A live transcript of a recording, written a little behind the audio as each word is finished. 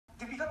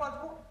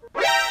Padukone.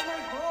 Oh my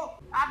God.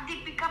 आप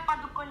दीपिका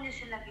पादुकोण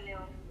जैसे लग रहे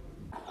हो.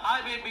 Hi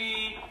baby.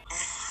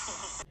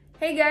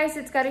 Hey guys,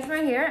 it's Karishma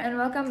here and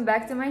welcome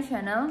back to my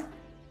channel.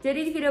 Jadi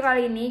di video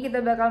kali ini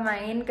kita bakal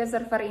main ke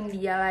server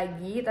India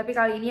lagi, tapi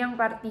kali ini yang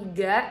part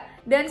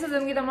 3. Dan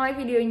sebelum kita mulai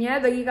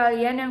videonya, bagi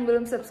kalian yang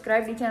belum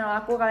subscribe di channel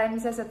aku, kalian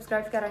bisa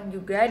subscribe sekarang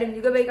juga. Dan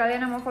juga bagi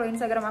kalian yang mau follow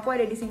Instagram aku,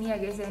 ada di sini ya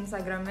guys ya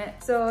Instagramnya.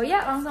 So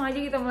ya, langsung aja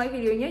kita mulai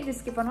videonya,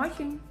 just keep on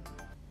watching.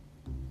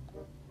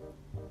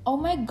 Oh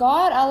my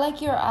god, I like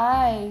your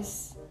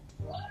eyes.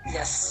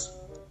 Yes,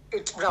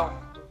 it's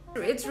brown.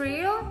 It's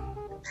real?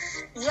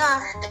 Yeah,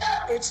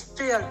 it's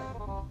real.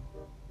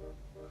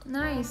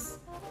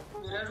 Nice.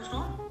 Where are you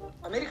from?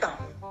 America.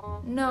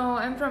 No,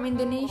 I'm from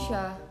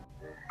Indonesia.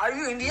 Are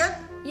you Indian?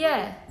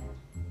 Yeah.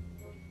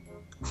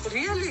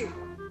 Really?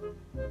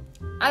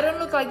 I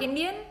don't look like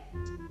Indian?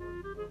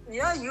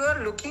 Yeah, you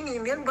are looking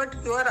Indian, but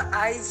your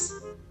eyes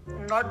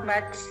not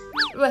match.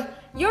 Well,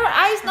 your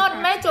eyes not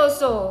match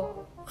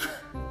also.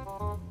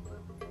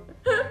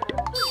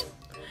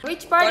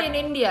 Which part in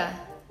India?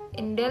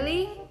 In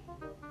Delhi?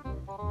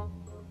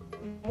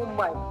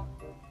 Mumbai.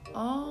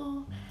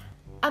 Oh,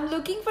 I'm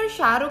looking for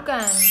Shah Rukh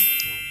Khan.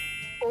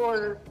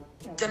 Oh,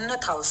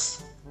 Jannat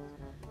House.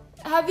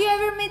 Have you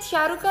ever met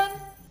Shah Rukh Khan?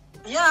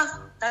 Yeah,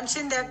 I'm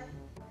seen that.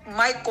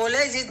 My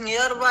college is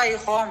nearby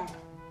home.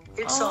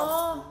 It's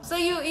home. So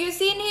you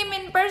seen him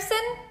in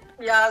person?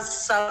 Yeah,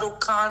 Shah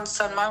Rukh Khan,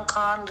 Salman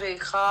Khan,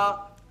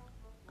 Rekha.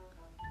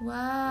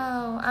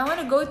 Wow, I want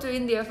to go to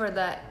India for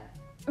that.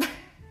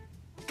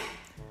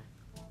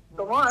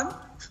 Come on.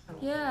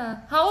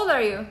 Yeah. How old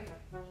are you?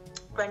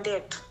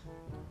 28.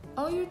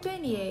 Oh, you're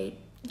 28.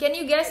 Can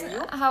you guess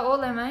how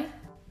old am I?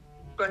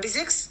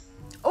 26?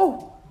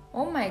 Oh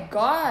my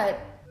god.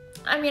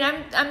 I mean,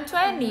 I'm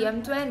 20.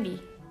 I'm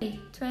 20.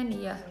 20,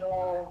 yeah.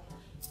 No.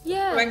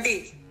 Yes.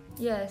 20?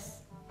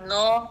 Yes.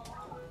 No.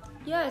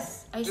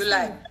 Yes, I You swear.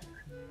 lie.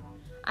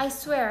 I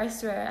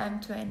swear, I'm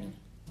 20.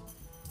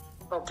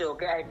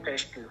 Okay, I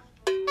trust you.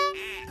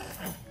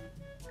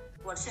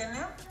 What's your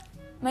name?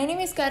 My name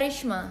is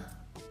Karishma.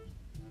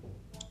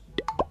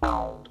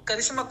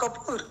 Karishma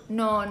Kapoor.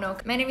 No.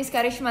 My name is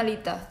Karishma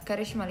Lita.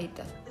 Karishma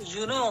Lita.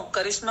 You know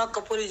Karishma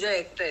Kapoor is an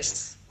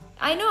actress.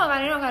 I know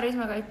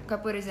Karishma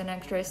Kapoor is an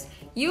actress.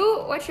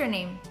 You, what's your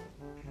name?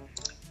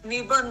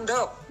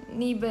 Nibandha.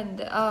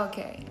 Niband. Oh,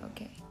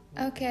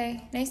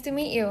 okay. Nice to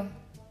meet you.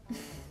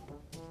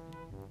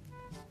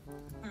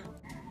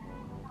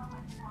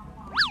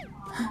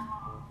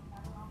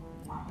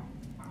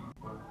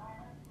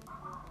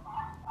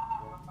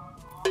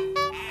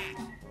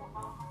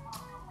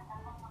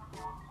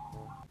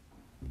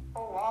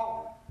 Oh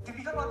wow.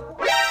 Deepika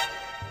Padukone.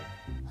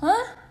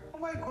 Huh? Oh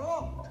my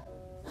god.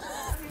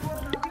 You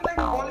are looking like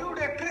a Bollywood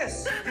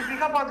actress.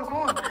 Deepika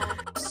Padukone.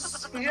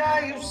 Yeah,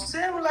 you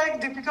seem like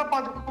Deepika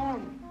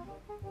Padukone.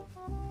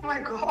 Oh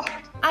my god.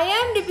 I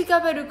am Deepika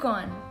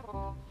Padukone.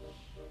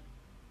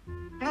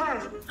 No.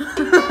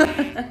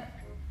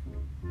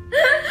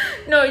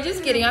 No,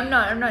 just kidding. I'm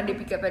not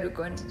Deepika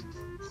Padukone.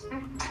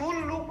 You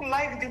full look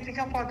like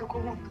Deepika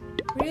Padukone.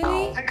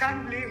 Really? I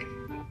can't believe.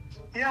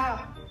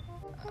 Yeah.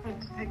 Oh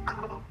my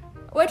god.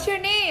 What's your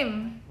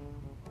name?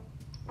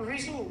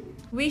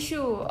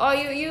 Vishu. Oh,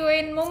 you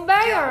in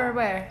Mumbai or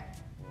where?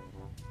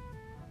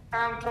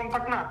 I'm from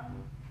Patna.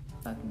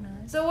 Patna.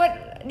 So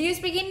what? Do you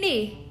speak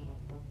Hindi?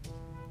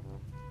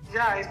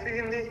 Yeah, I speak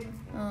Hindi.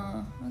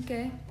 Oh,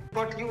 okay.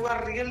 But you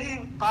are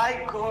really,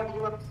 by God,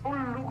 you are full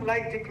look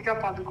like Deepika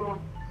Padukone.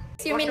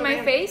 You What's mean your my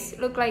name? face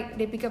look like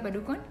Deepika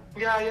Padukone?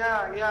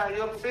 Yeah.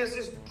 Your face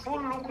is full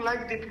look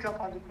like Deepika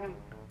Padukone.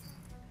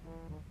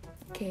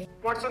 Okay.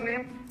 What's your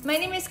name? My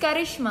name is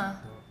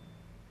Karishma.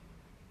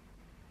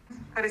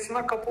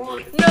 Karishma Kapoor.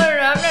 No,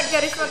 I'm not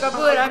Karishma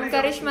Kapoor. I'm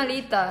Karishma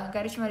Lita.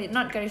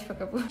 Not Karishma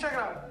Kapoor.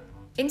 Instagram.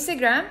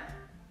 Instagram?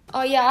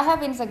 Oh yeah, I have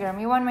Instagram.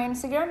 You want my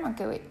Instagram?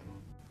 Okay, wait.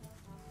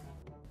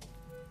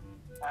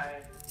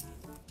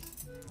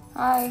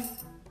 Hi.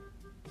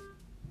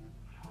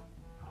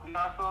 You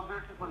are so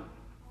beautiful.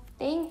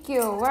 Thank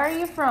you. Where are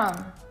you from?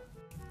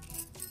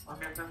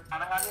 Okay, so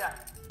खाना खा लिया?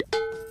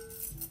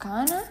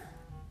 Kana?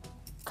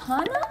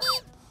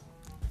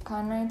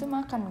 Kana itu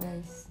makan,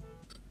 guys.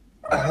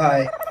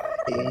 Hi.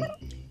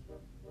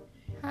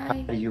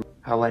 Hi.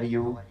 How are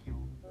you?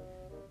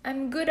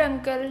 I'm good,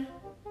 uncle.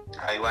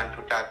 I want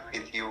to talk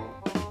with you.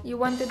 You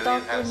want to Do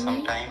talk you have with some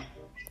me? time?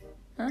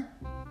 Huh?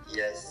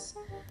 Yes.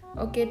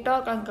 Okay,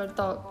 talk, uncle,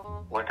 talk.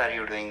 What are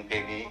you doing,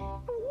 baby?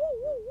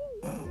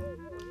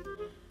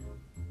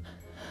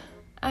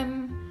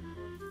 I'm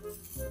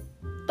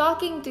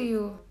talking to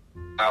you.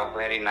 Oh,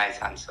 very nice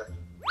answer.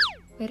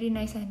 Very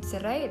nice answer,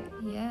 right?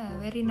 Yeah,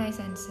 very nice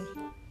answer.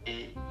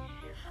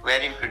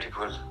 Very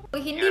beautiful. वो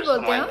Hindi Your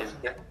बोलते हो? smile is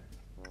good.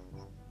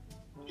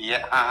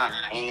 Yeah,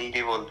 हाँ,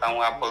 हिंदी बोलता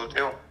हूँ. आप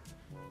बोलते हो?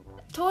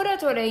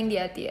 थोड़ा हिंदी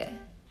आती है.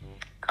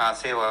 कहाँ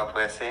से हो आप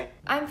वैसे?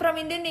 I'm from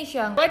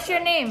Indonesia. What's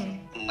your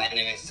name? My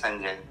name is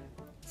Sanjay.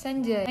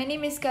 Sanjay. My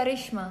name is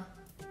Karishma.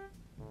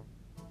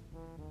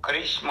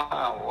 Karishma,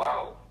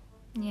 wow.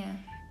 Yeah.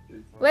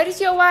 Where is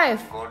your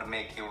wife? God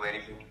make you very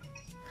beautiful.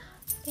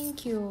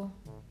 Thank you.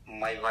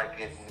 My wife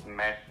is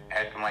met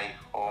at my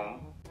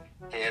home.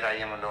 Here I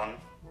am alone.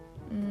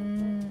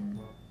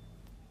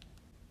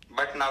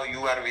 But now you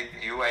are with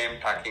you. I am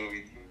talking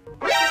with you.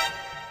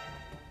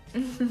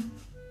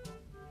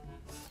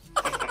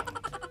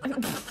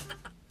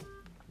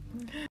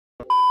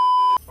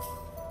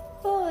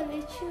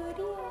 Boleh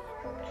curi.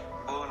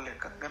 बोले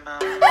कंगना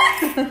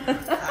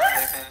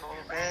हो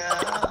गया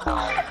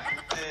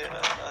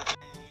तेरा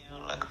नहीं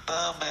लगता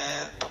मैं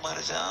तो मर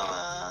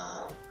जावा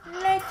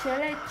Leca,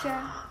 leca.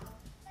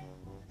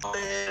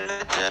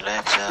 लेचा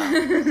लेचा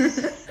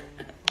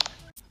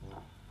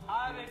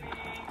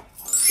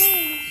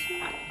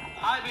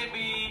Hi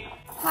baby.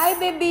 Hi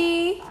baby.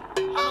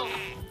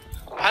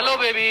 Hello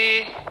baby.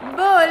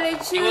 Boleh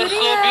You are curi.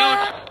 so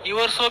You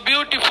are so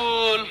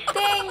beautiful.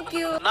 Thank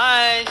you.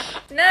 Nice.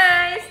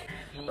 Nice.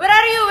 Where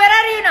are you? Where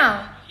are you now?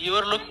 You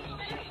are look.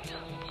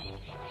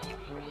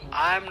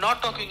 I am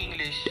not talking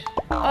English.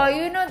 Oh,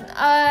 you know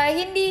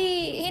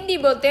Hindi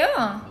बोलते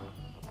हो?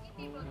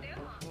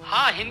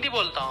 हाँ हिंदी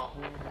बोलता हूँ.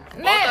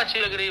 मैं बहुत अच्छी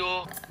लग रही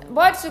हो.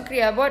 बहुत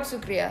शुक्रिया, बहुत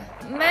शुक्रिया.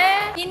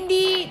 मैं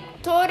हिंदी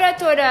थोड़ा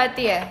थोड़ा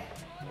आती है.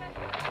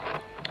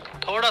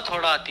 थोड़ा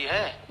थोड़ा आती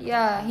है.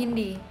 या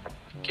हिंदी.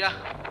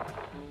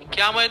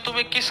 क्या मैं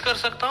तुम्हें किस कर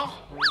सकता हूँ?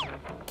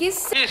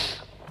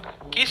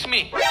 किस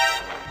मी.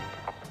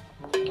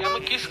 क्या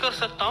मैं किस कर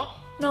सकता हूँ?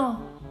 No.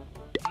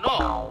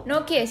 No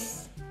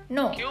kiss.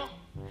 No. क्यों?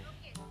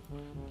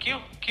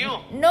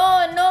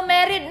 No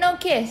married, no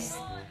kiss.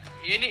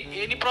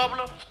 Any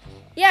problem?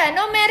 Yeah,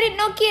 no married,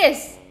 no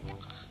kiss.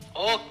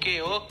 Okay.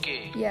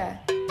 Yeah.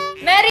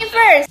 Marry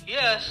first.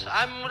 Yes,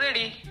 I'm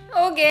ready.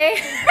 Okay.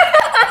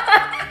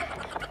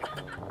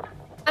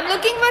 I'm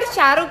looking for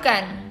Shah Rukh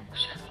Khan.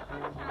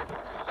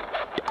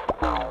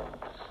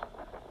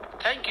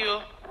 Thank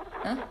you.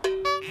 Huh?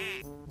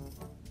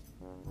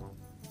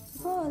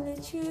 Boleh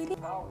curi.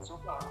 Wow,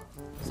 super.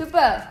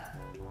 Super.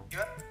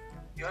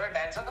 You're a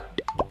dancer?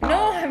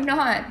 No, I'm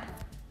not.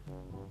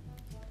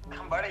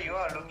 But you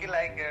are looking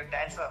like a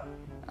dancer.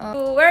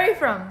 Where are you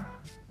from?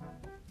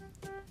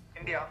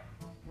 India.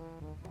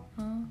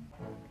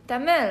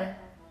 Tamil.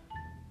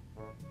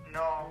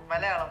 No,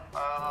 Malayalam.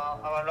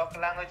 Our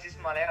local language is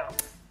Malayalam.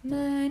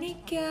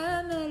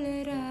 Manika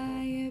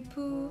malaraya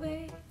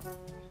puve.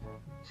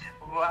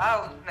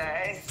 Wow,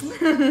 nice.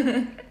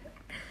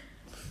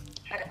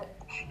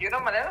 You know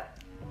Malayalam?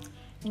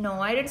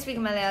 No, I don't speak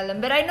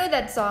Malayalam, but I know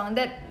that song.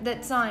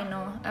 That song I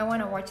know. I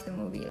want to watch the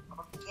movie.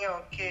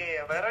 Okay.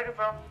 Where are you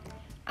from?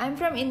 I'm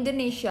from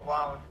Indonesia.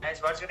 Wow, nice.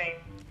 What's your name?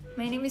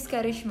 My name is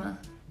Karishma.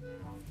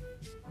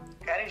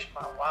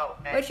 Karishma. Wow.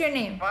 Nice. What's your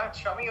name? What?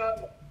 Show me your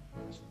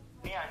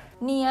Nian.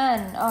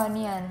 Nian. Oh,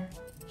 Nian.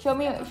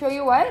 Show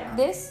you what?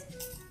 This?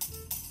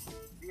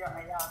 Yeah.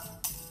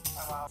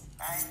 Wow.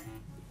 Nice.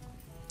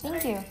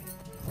 Thank you.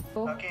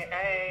 Okay.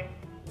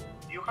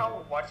 You have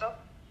WhatsApp?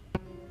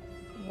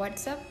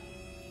 WhatsApp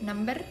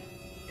number?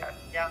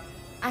 Yeah.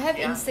 I have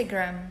Yeah.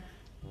 Instagram.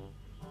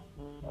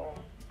 Oh,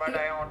 but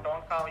I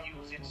don't have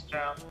use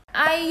Instagram.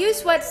 I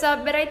use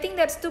WhatsApp, but I think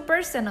that's too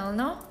personal,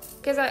 no?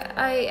 Because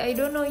I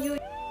don't know you.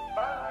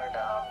 But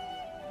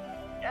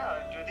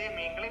yeah, today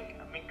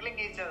mingling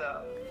each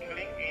other.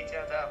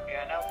 We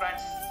are now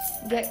friends.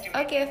 Nice to meet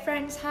Okay,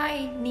 friends.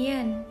 Hi,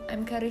 Nian.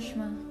 I'm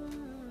Karishma.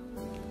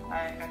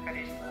 Hi,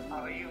 Karishma.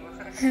 How are you?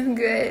 I'm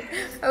good.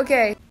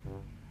 Okay.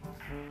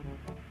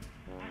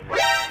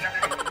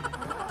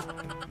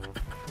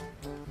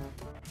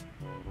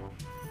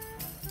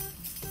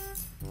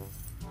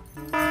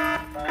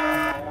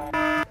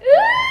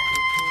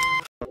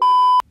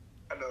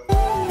 Hello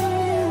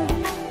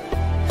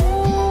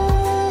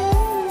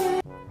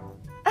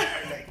I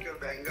like your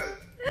bangle.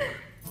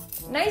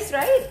 Nice,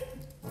 right?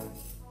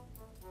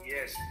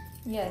 Yes.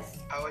 Yes.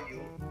 How are you?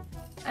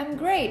 I'm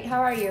great.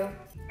 How are you?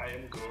 I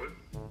am good.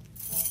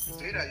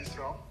 Where are you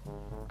from?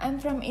 I'm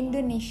from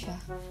Indonesia.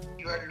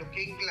 You are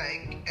looking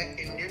like an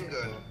Indian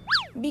girl.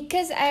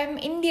 Because I'm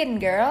Indian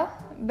girl,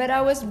 but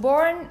I was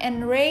born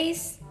and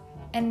raised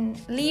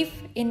and live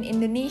in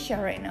Indonesia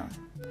right now.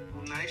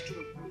 Nice to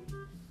meet you.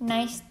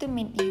 Nice to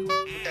meet you.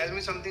 Tell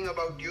me something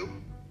about you.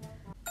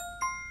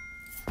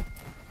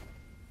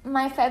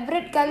 My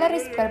favorite color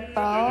is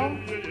purple.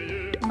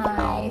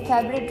 My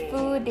favorite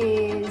food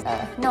is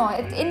no,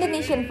 it's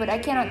Indonesian food.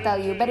 I cannot tell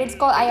you, but it's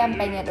called ayam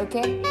penyet.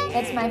 Okay,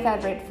 that's my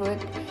favorite food.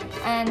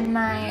 And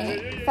my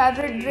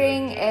favorite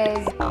drink is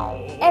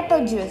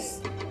apple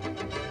juice.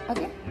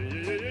 Okay.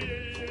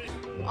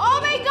 Oh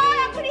my god,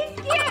 aku di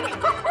skip.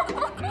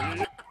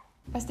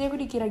 Pasti aku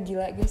dikira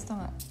gila, guys, tau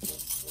gak?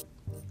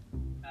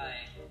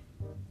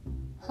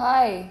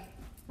 Hi.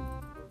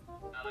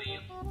 How are you?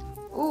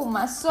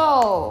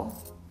 Maso.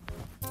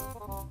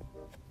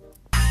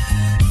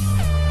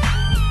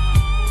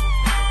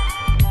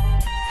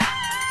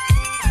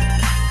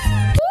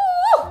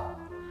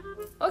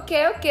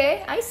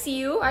 Okay. I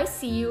see you.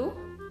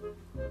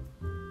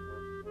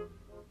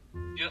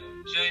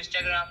 Your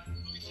Instagram.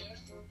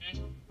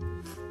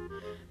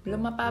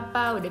 Belum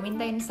apa-apa, udah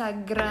minta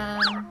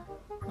Instagram.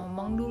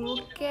 Ngomong dulu,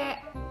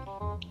 kek.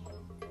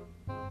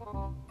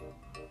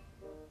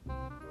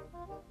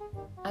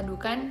 Aduh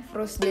kan,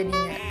 frost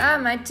jadinya. Ah,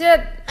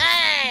 macet.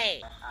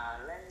 Hey.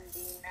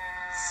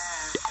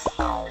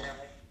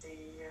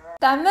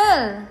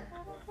 Tamil.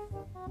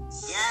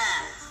 Ya,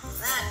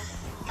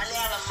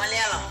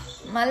 Malayalam.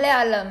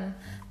 Malayalam.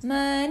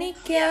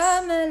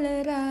 Manikya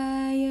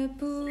malaraya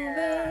puve.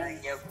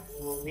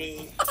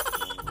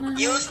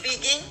 You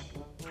speaking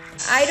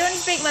I don't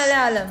speak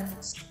Malayalam.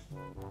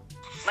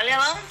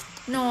 Malayalam?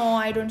 No,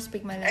 I don't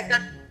speak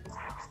Malayalam.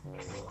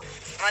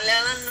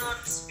 Malayalam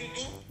not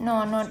speaking?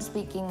 No, not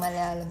speaking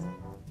Malayalam.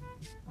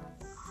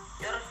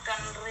 Your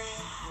country?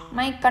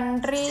 My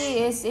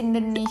country is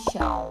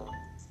Indonesia.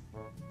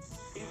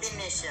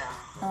 Indonesia.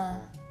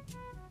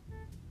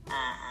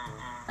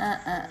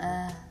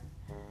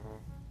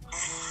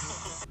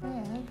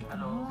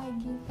 Ketemu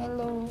lagi.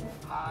 Hello.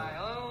 Hai,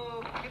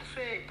 halo,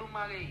 Kirse,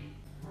 tumari.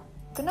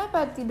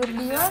 Kenapa tidur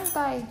di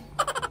lantai?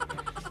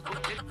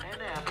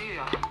 Ini apa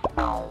ya?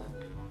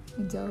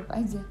 Jawab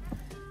aja.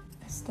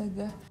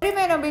 Astaga. Dari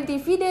main nonton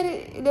TV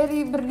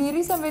dari berdiri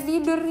sampai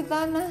tidur di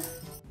tanah.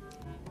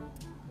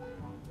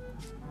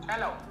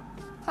 Hello,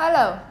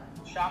 Halo.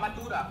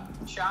 Shamatura.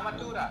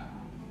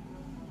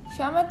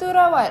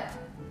 Shamatura what?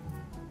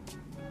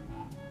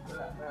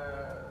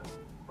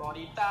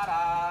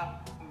 Bonitara,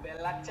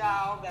 Bella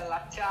ciao.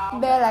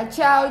 Bella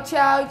ciao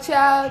ciao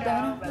ciao.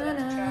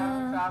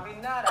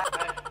 Ravinara.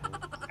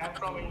 I'm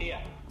from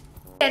India.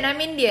 And I'm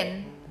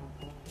Indian.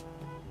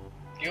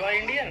 You are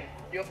Indian?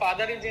 Your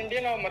father is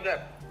Indian or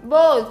mother?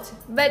 Both,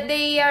 but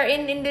they are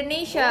in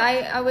Indonesia.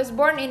 I was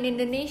born in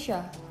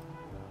Indonesia.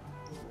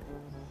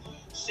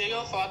 Say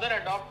your father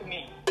adopt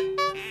me.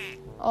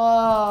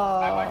 Oh.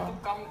 I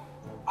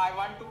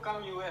want to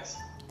come US.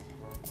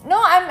 No,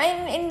 I'm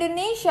in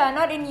Indonesia,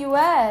 not in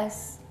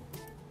US.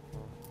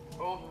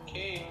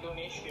 Okay,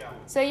 Indonesia.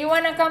 So you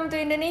wanna come to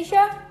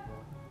Indonesia?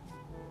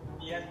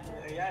 Yes.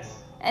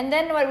 And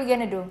then what we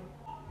gonna do?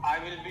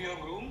 I will be your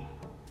groom.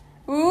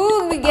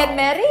 Ooh, we get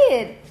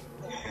married.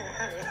 Yes.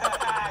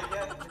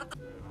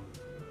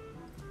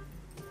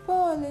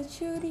 Boleh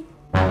curi.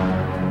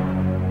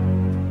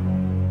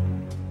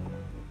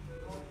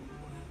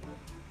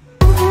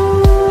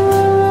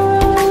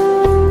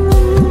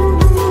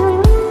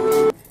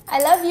 I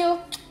love you,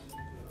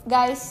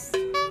 guys.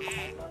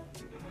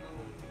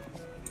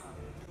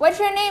 What's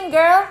your name,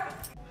 girl?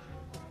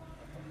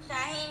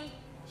 Shahin.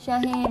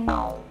 Shahin.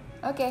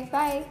 Okay,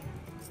 bye.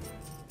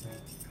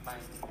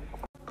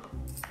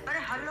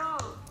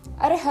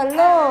 अरे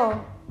hello.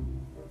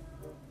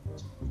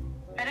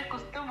 अरे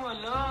कुछ तो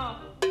बोलो.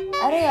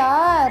 अरे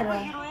यार.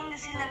 Heroine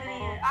जैसी लग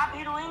रही है. आप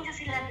हीरोइन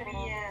जैसी लग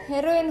रही है.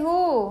 Heroine who?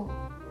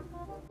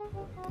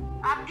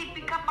 आप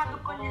दीपिका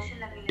पादुकोण जैसी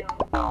लग रही हो.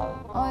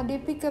 Oh,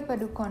 Deepika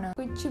Padukone.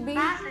 कुछ भी.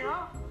 कहाँ से हो?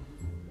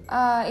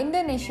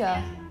 Indonesia.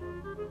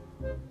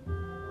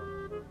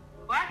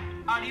 What?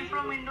 Are you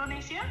from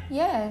Indonesia?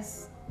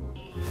 Yes.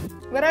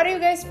 Where are you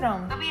guys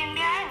from? कभी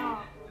इंडिया आए हो?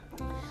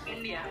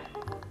 India.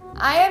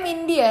 I am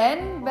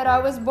Indian, but I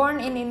was born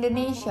in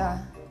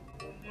Indonesia.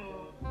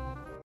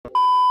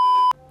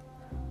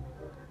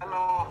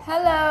 Hello,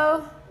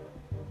 Hello.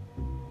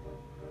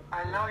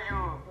 I love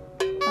you.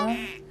 Huh?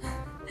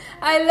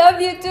 I love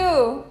you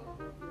too.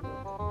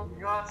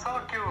 You are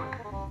so cute.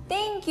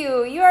 Thank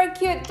you. You are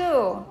cute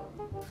too.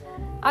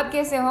 आप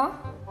कैसे हो?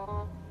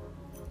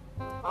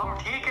 हम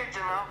ठीक है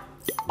जनाब.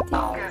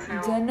 आप कैसे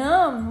हो?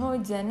 जन्म हो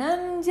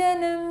जन्म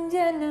जन्म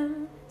जन्म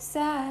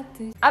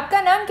साथ. आपका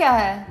नाम क्या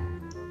है?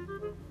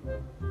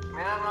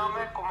 मेरा नाम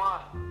है कुमार.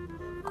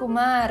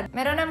 कुमार.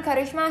 मेरा नाम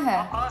करिश्मा है.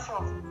 आप कहाँ से हो?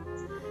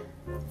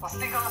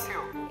 असली कहाँ से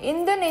हो?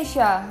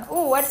 Indonesia.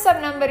 Oh,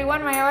 WhatsApp number. You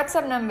want my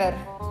WhatsApp number?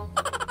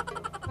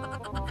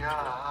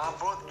 यार आप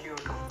बहुत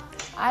क्यूट हो.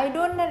 I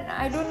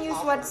don't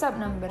use WhatsApp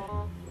number.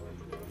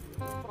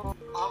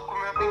 आपको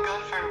मैं अपनी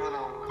गर्लफ्रेंड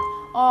बनाऊंगा.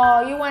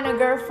 Oh, you want a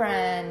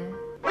girlfriend?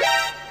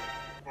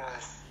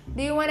 Yes.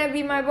 Do you want to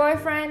be my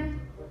boyfriend?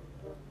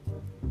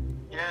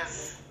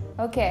 Yes.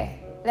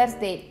 Okay, let's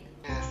date.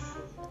 Yes.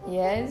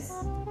 Yes.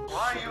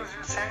 Why you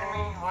send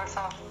me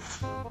WhatsApp?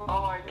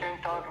 How I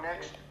can talk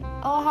next?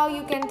 Oh, how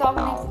you can talk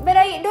next? But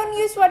I don't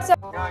use WhatsApp.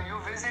 Yeah,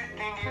 you visit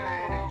India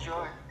and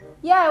enjoy.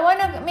 Yeah, I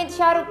wanna meet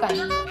Shah Rukh Khan.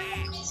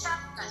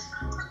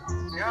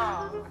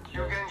 Yeah,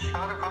 you can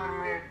Shah Rukh Khan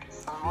meet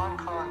Salman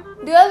Khan.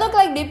 Do I look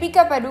like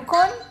Deepika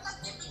Padukone?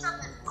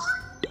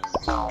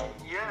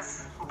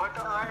 Yes, but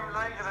I'm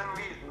like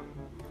Ranveer.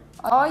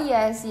 Oh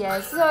yes.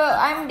 So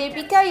I'm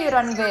Deepika, you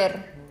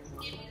Ranveer.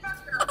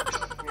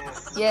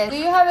 Yes. Yes. Do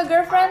you have a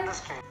girlfriend?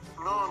 Understand?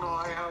 No,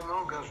 I have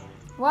no girlfriend.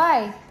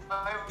 Why?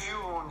 I have you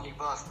only,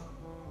 boss.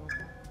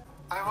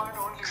 I want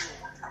only you.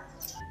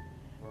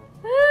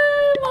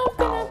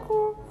 Maafkan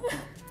aku.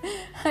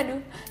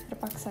 Aduh,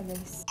 terpaksa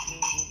guys.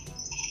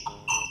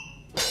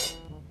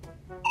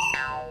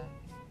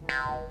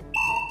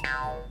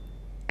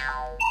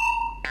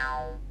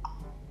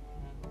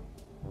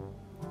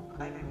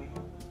 Hi, baby.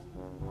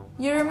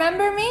 You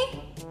remember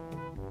me?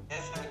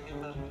 Yes, I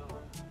remember you.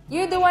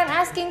 You're the one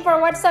asking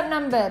for WhatsApp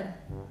number.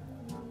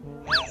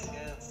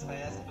 Yes, I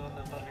asked your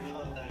number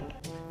before that.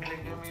 Will you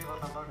give me your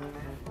number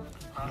today?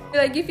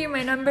 Will I give you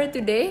my number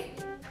today?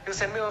 You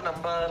send me your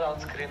number on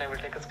screen. I will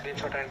take a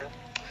screenshot and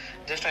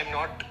just I'm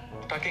not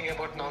talking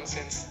about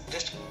nonsense.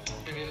 Just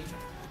we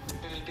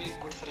will be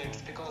good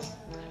friends because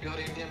you are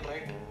Indian,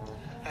 right?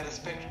 I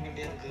respect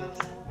Indian girls,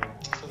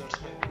 so that's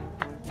why.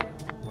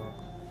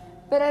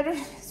 But I don't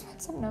have his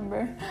WhatsApp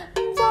number.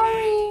 I'm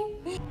sorry.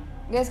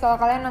 Guys, kalau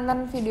kalian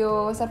nonton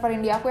video server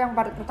India aku yang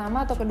part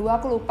pertama atau kedua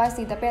aku lupa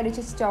sih, tapi ada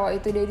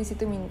cowok itu dia di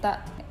situ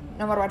minta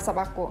nomor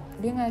WhatsApp aku.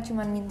 Dia nggak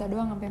cuma minta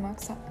doang, sampai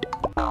maksa.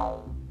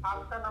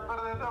 आपका number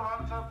दे दो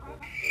WhatsApp पे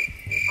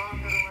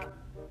call करूंगा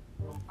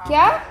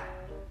क्या?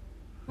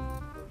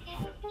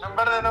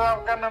 Number दे दो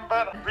आपका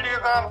number video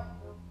call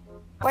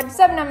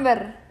WhatsApp number.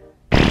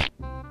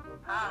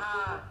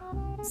 हाँ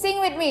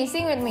Sing with me.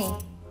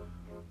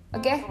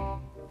 Okay?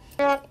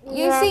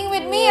 You sing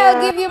with me, I'll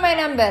give you my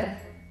number.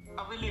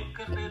 अभी लिख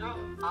कर दे दो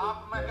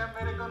आप मैं क्या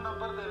मेरे को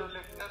नंबर दे दो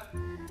लिख कर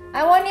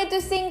I want you to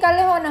sing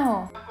kale ho na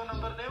ho. आपको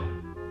नंबर दे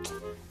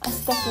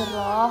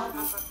Astagfirullah.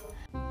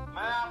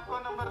 मैं आपको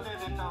नंबर दे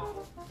देता हूँ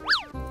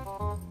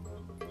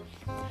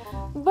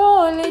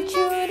Boleh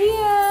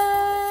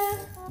curian.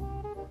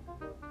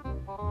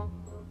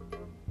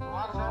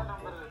 WhatsApp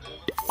नंबर दे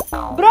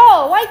दो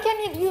Bro, why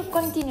can't you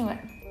continue?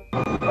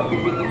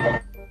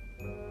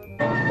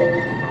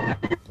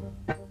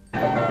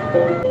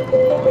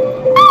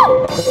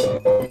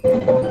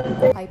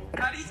 Hyper.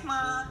 Karishma,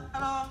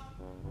 hello.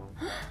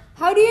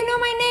 How do you know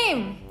my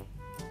name?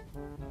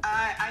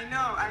 I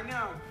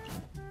know.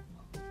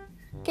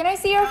 Can I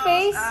see your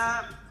face?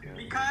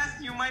 Because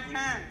you my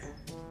friend.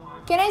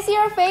 Can I see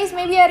your face?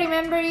 Maybe I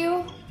remember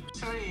you.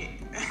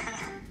 Sorry.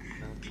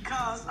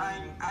 Because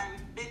I'm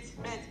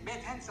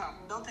bit handsome.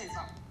 Don't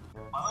handsome.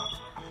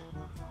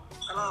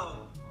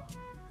 Hello.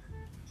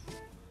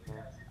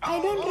 I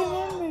don't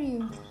remember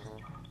you.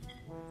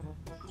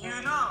 You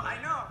know, I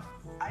know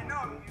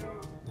you,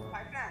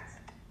 my friends.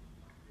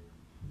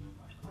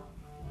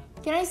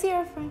 Can I see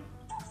your friend?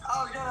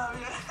 Oh yeah.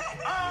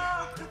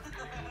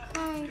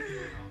 Hi.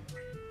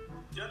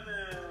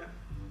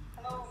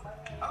 Hello.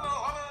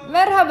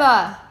 Merhaba.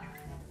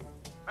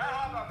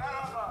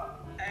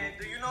 Hey,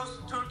 do you know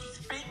Turkish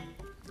speak?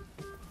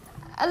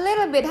 A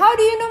little bit. How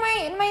do you know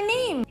my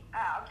name?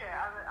 Okay.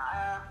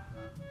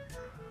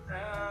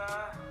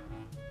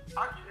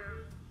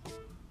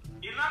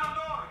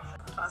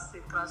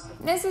 Klasik.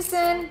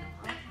 Nasılsın?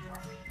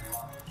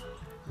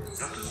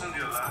 Nasılsın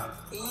diyorlar?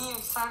 İyiyim,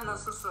 sen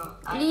nasılsın?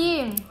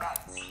 İyiyim.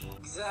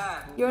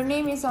 Güzel. Your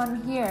name is on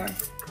here.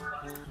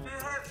 Do you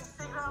have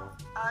Instagram?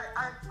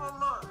 I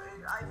follow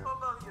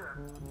you.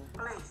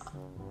 Please.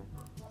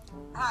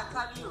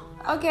 Can you?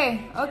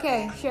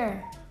 Okay,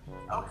 sure.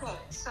 Okay,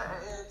 so,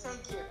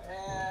 thank you.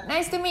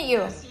 Nice to meet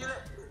you. See you.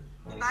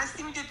 Nice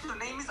to meet you too.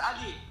 Name is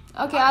Ali.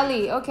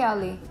 Okay,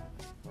 Ali.